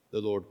The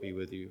Lord be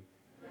with you.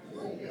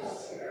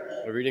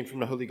 A reading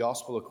from the Holy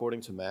Gospel according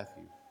to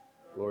Matthew.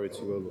 Glory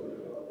to you, O Lord.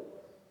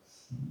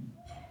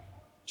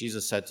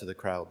 Jesus said to the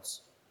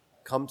crowds,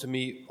 "Come to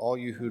me, all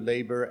you who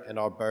labor and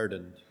are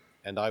burdened,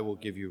 and I will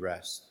give you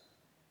rest.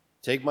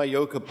 Take my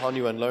yoke upon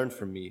you and learn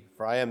from me,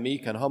 for I am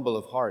meek and humble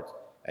of heart,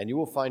 and you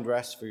will find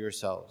rest for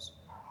yourselves.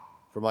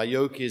 For my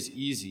yoke is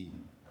easy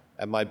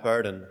and my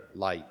burden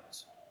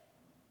light."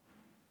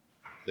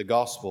 The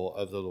Gospel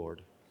of the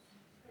Lord.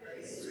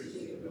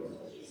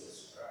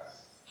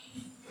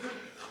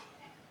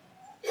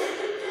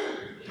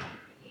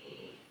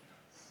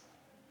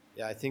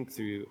 Yeah, I think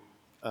through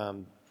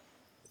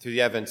the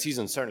Advent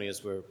season, certainly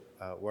as we're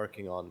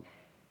working on,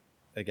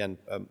 again,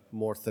 a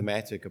more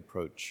thematic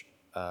approach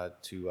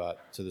to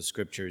the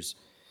Scriptures,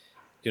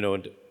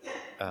 and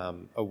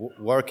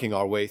working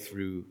our way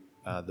through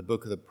the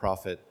book of the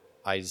prophet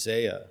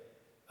Isaiah,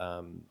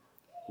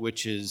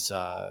 which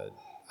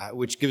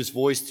gives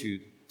voice to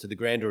the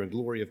grandeur and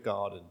glory of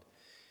God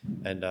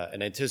and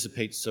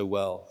anticipates so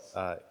well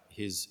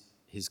his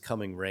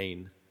coming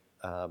reign.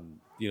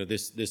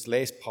 This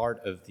last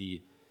part of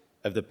the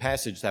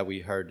passage that we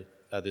heard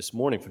this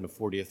morning from the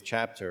 40th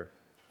chapter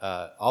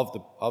of the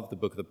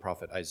book of the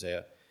prophet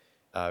Isaiah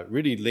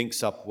really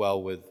links up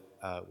well with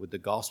the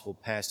gospel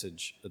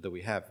passage that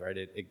we have. Right,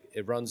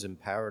 it runs in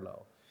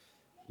parallel.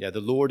 Yeah,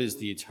 the Lord is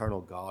the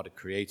eternal God,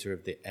 creator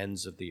of the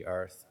ends of the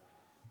earth.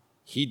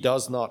 He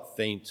does not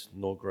faint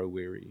nor grow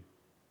weary,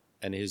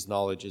 and his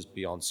knowledge is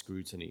beyond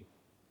scrutiny.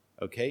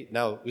 Okay,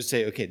 now we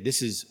say, okay,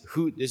 this is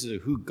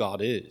who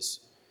God is.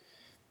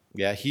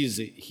 Yeah, he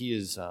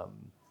is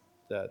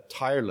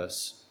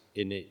tireless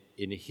in the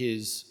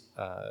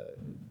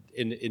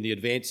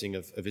advancing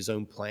of his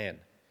own plan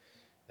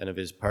and of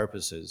his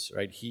purposes.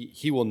 Right,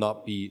 he will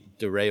not be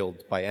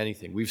derailed by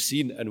anything. We've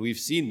seen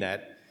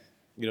that,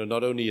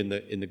 not only in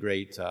the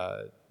great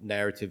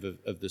narrative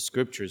of the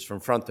Scriptures from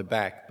front to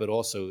back, but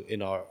also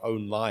in our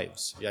own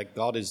lives. Yeah,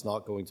 God is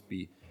not going to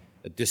be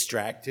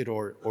distracted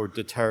or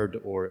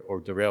deterred or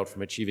derailed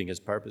from achieving his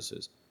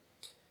purposes.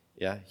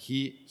 Yeah,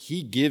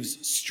 he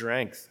gives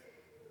strength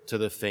to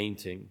the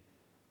fainting.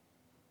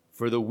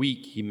 For the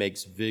weak he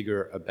makes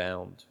vigor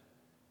abound.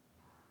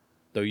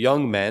 Though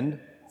young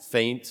men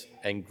faint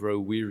and grow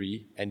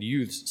weary, and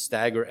youths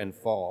stagger and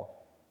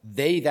fall,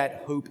 they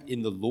that hope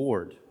in the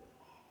Lord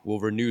will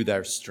renew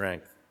their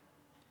strength.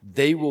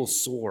 They will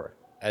soar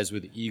as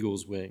with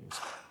eagle's wings.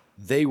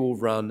 They will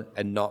run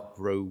and not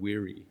grow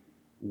weary,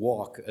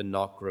 walk and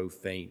not grow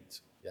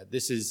faint. Yeah,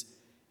 this is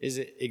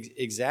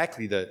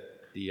exactly the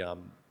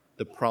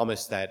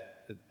promise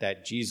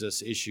that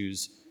Jesus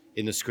issues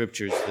in the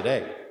Scriptures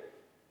today.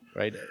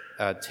 Right?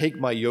 Take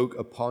my yoke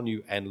upon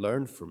you and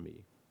learn from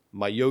me.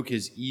 My yoke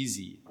is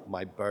easy,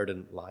 my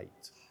burden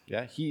light.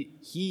 Yeah,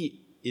 he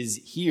is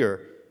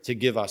here to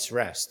give us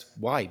rest.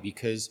 Why?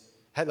 Because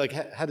how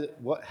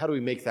do we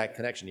make that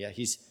connection? Yeah,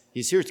 he's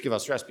here to give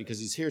us rest because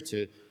he's here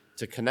to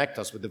connect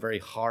us with the very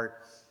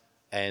heart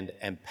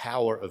and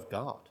power of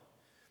God.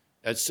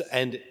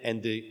 And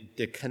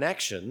the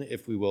connection,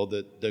 if we will,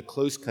 the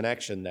close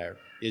connection there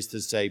is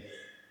to say,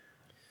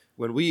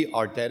 when we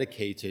are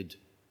dedicated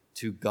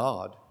to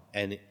God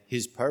and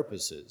his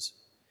purposes,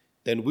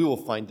 then we will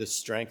find the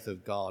strength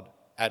of God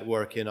at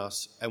work in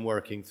us and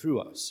working through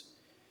us.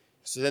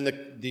 So then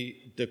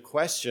the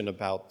question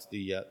about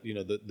the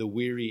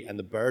weary and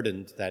the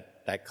burdened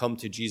that come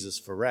to Jesus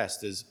for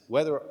rest is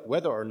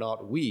whether or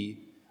not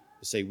we,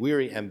 say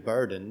weary and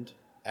burdened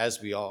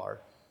as we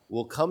are,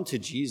 will come to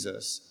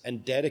Jesus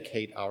and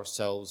dedicate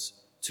ourselves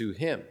to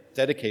him,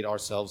 dedicate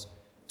ourselves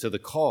to the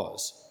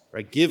cause,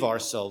 right? Give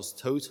ourselves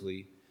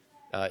totally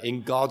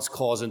in God's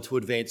cause and to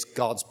advance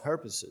God's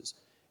purposes.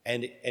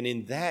 And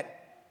in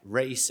that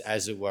race,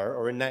 as it were,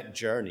 or in that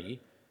journey,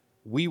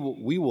 we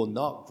will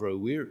not grow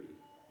weary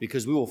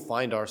because we will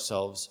find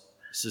ourselves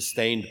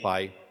sustained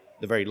by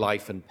the very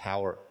life and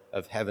power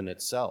of heaven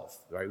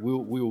itself, right? We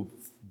will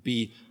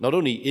be not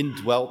only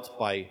indwelt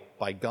by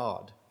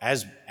God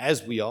as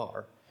we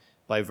are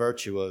by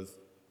virtue of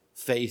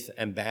faith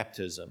and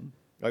baptism,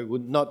 right? We're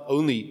not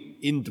only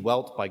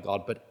indwelt by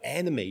God, but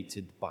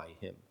animated by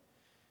him.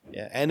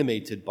 Yeah,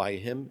 animated by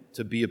him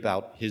to be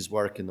about his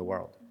work in the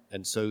world.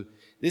 And so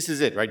this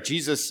is it, right?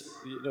 Jesus,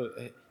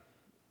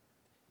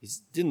 he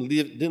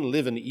didn't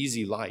live an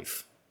easy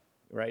life,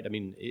 right? I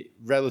mean,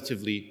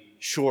 relatively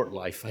short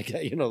life. Like,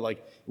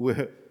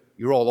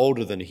 you're all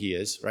older than he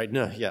is, right?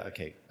 No, yeah,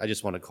 okay. I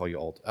just want to call you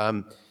old.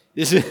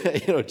 This is,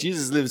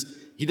 Jesus lives.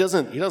 He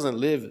doesn't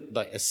live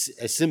like a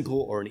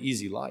simple or an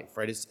easy life,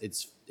 right?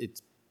 It's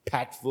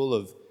packed full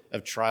of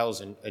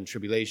trials and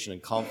tribulation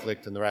and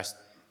conflict and the rest.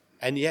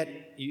 And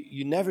yet,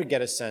 you never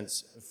get a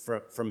sense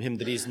from him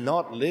that he's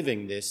not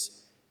living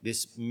this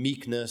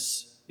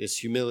meekness, this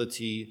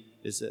humility,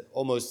 this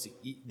almost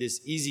this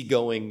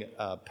easygoing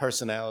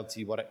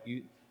personality.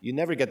 You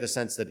never get the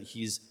sense that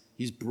he's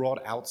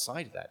brought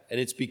outside of that, and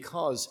it's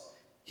because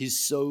he's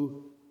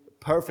so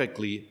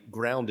perfectly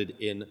grounded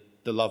in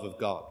the love of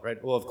God,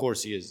 right? Well, of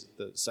course he is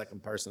the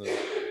second person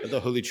of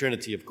the Holy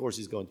Trinity. Of course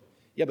he's going.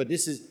 Yeah, but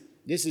this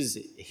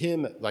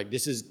him, like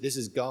this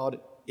is God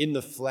in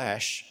the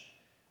flesh,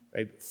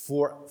 right?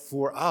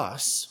 For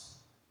us,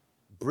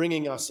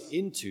 bringing us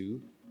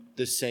into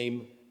the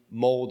same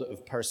mold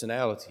of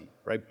personality,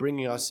 right?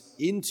 Bringing us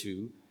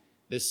into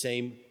the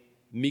same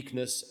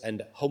meekness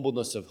and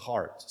humbleness of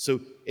heart.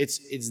 So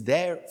it's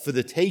there for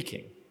the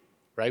taking,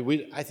 right?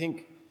 I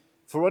think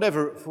for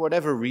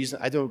whatever reason,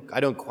 I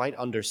don't quite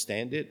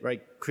understand it,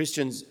 right?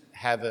 Christians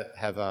have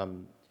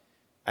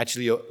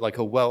actually like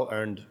a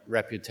well-earned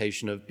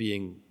reputation of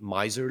being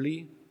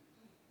miserly,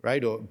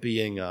 right? Or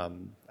being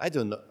I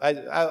don't know.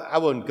 I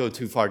won't go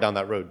too far down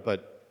that road,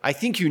 but I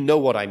think you know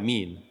what I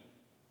mean.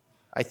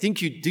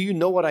 Do you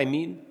know what I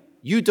mean?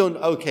 You don't,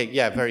 okay,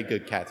 yeah, very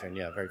good, Catherine.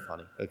 Yeah, very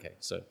funny. Okay,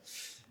 so,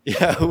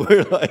 yeah,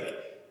 we're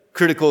like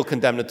critical,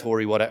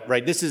 condemnatory, whatever,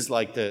 right? This is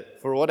like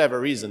for whatever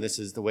reason, this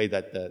is the way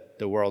that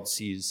the world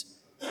sees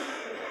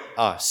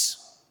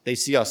us. They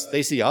see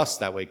us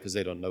that way because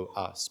they don't know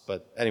us.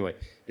 But anyway,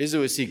 this is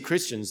how we see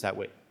Christians that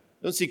way.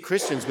 They don't see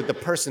Christians with the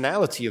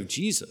personality of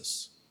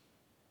Jesus.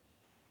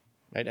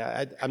 Right?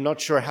 I'm not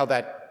sure how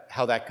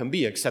that can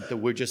be, except that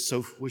we're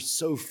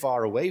so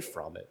far away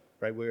from it,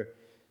 right?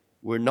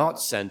 We're not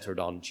centered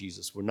on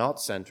Jesus. We're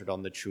not centered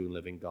on the true and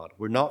living God.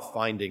 We're not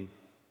finding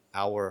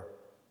our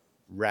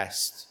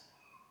rest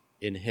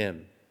in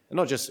Him. And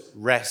not just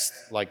rest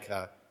like,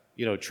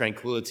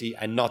 tranquility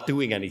and not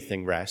doing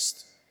anything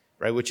rest,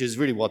 right? Which is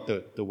really what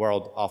the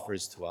world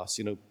offers to us.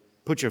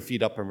 Put your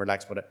feet up and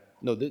relax. But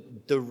no,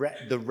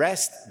 the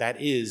rest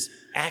that is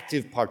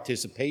active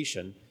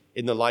participation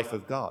in the life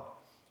of God.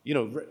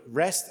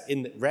 Rest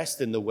in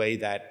the way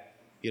that,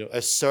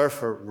 a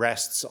surfer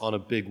rests on a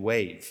big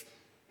wave.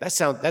 That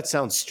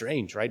sounds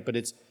strange, right? But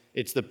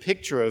it's the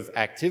picture of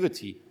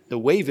activity. The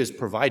wave is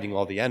providing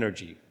all the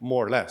energy,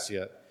 more or less,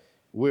 yeah.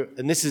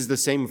 And this is the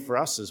same for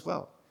us as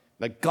well.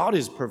 Like God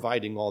is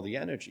providing all the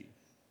energy,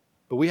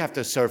 but we have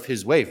to surf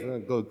His wave. We're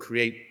going to go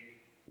create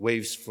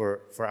waves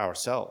for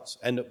ourselves.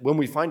 And when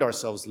we find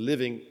ourselves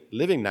living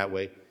that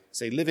way,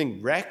 say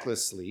living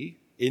recklessly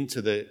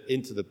into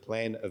the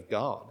plan of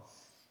God,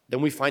 then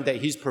we find that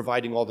He's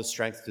providing all the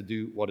strength to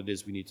do what it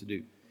is we need to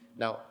do.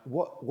 Now,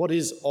 what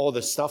is all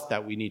the stuff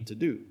that we need to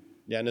do?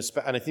 Yeah,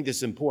 and I think this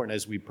is important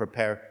as we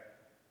prepare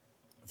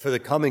for the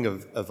coming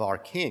of our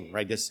King,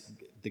 right?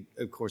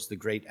 Of course, the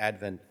great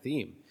Advent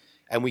theme.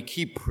 And we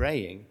keep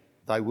praying,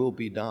 Thy will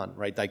be done,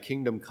 right? Thy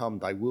kingdom come,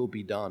 Thy will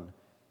be done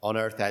on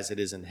earth as it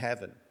is in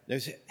heaven. Now,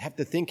 you have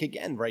to think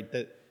again, right?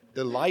 That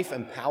the life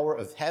and power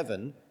of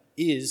heaven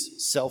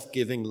is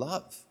self-giving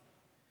love.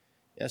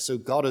 Yeah, so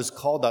God has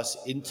called us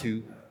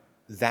into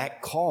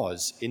that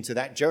cause, into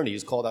that journey.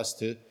 He's called us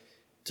to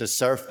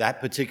surf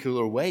that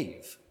particular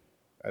wave.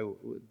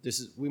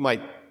 We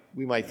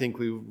might think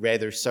we'd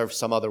rather surf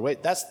some other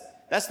wave.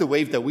 That's the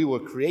wave that we were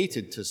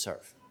created to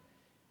surf.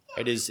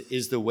 It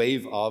is the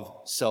wave of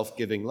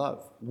self-giving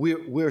love.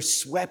 We're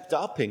swept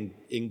up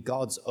in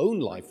God's own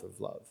life of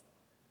love,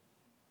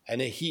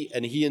 and He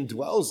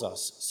indwells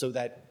us so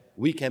that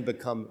we can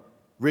become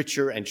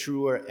richer and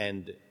truer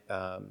and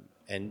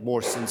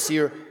more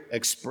sincere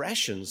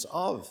expressions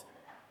of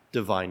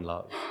divine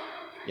love.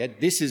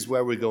 Yet this is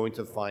where we're going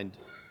to find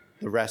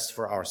the rest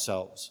for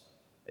ourselves.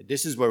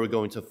 This is where we're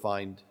going to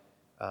find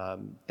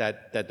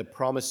that the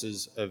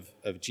promises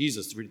of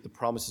Jesus, the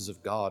promises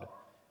of God,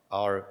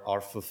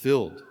 are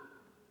fulfilled.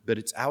 But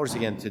it's ours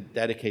again to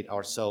dedicate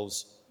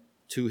ourselves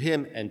to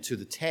Him and to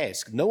the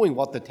task, knowing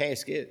what the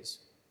task is.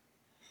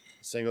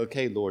 Saying,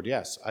 okay, Lord,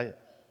 yes,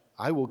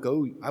 I will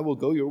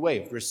go your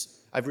way.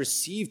 I've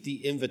received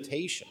the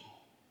invitation,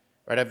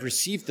 right? I've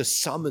received the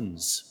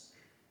summons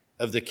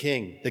of the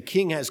King. The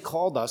King has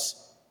called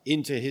us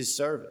into His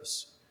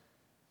service.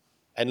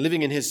 And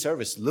living in His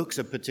service looks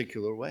a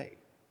particular way.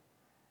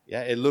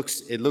 Yeah, it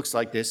looks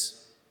like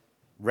this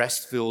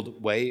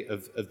rest-filled way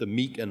of the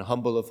meek and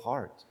humble of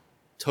heart,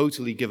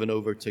 totally given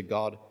over to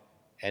God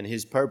and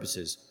His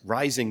purposes,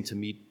 rising to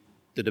meet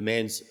the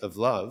demands of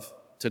love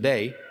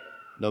today,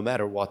 no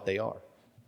matter what they are.